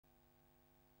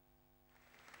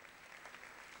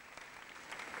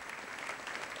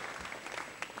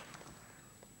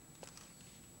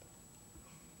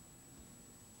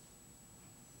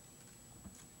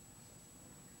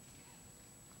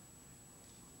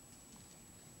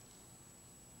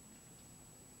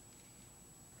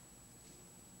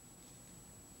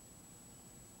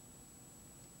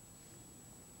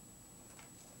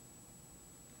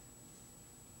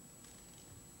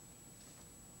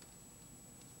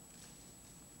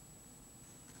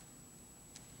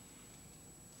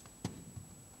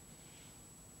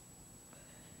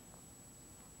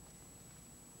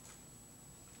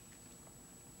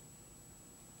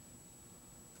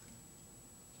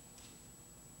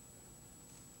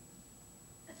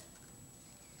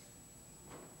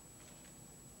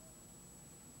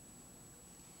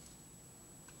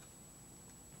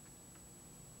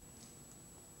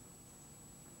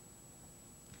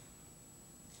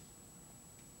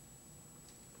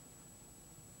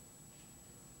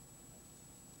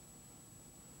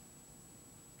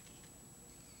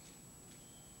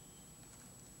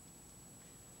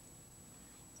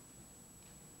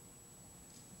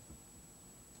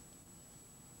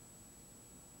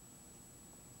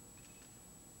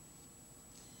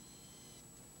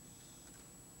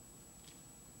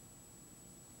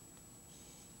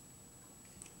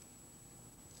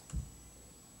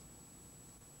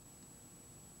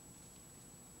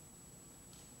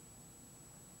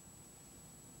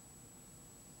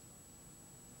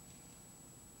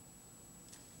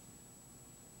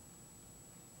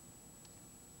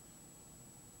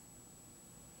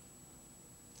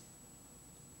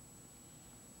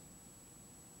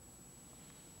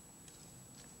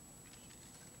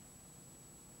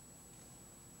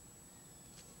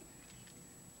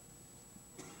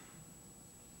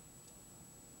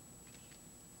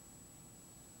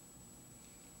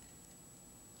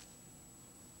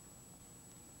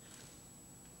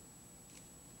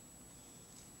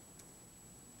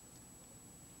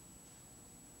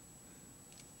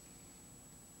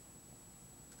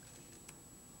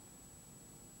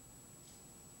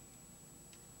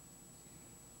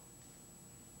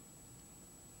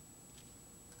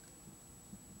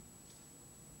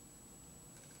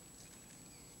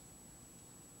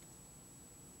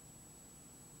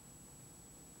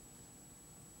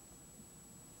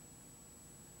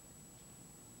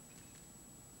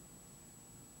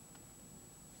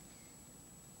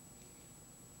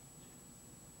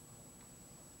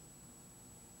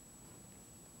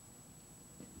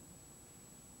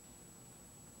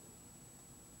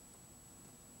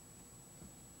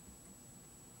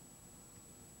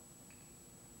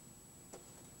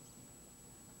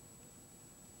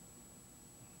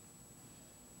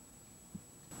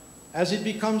As it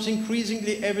becomes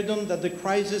increasingly evident that the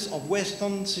crisis of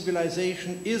Western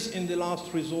civilization is in the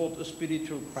last resort a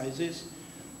spiritual crisis,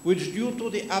 which due to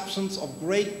the absence of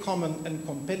great common and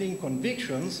compelling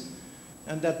convictions,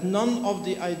 and that none of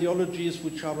the ideologies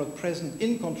which are at present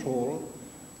in control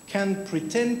can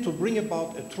pretend to bring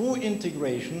about a true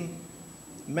integration,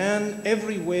 men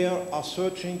everywhere are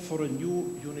searching for a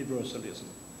new universalism.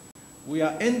 We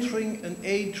are entering an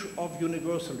age of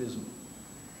universalism.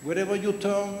 Wherever you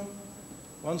turn,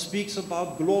 one speaks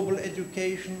about global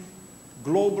education,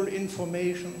 global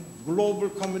information, global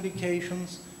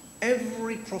communications.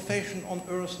 Every profession on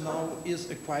earth now is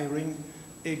acquiring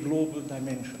a global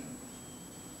dimension.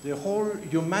 The whole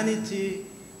humanity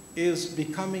is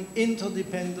becoming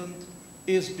interdependent,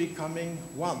 is becoming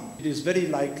one. It is very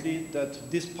likely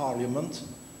that this parliament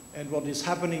and what is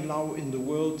happening now in the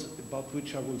world, about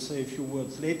which I will say a few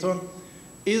words later,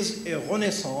 is a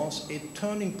renaissance, a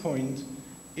turning point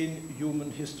in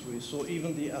human history. So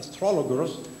even the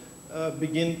astrologers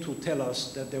begin to tell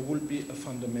us that there will be a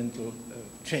fundamental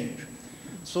change.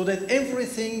 So that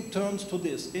everything turns to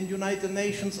this. In United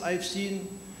Nations, I've seen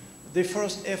the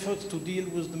first efforts to deal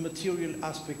with the material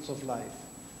aspects of life.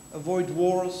 Avoid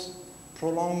wars,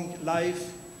 prolong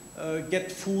life,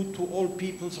 get food to all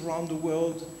peoples around the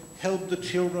world, help the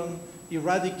children,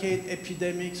 eradicate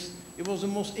epidemics. It was the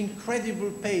most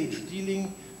incredible page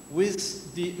dealing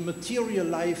with the material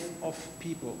life of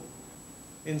people.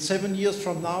 In 7 years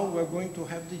from now, we're going to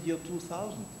have the year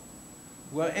 2000.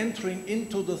 We're entering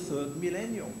into the third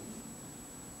millennium.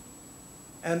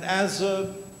 And as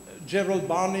Gerald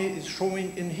Barney is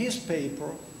showing in his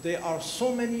paper, there are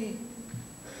so many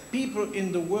people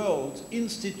in the world,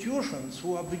 institutions,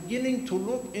 who are beginning to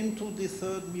look into the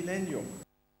third millennium.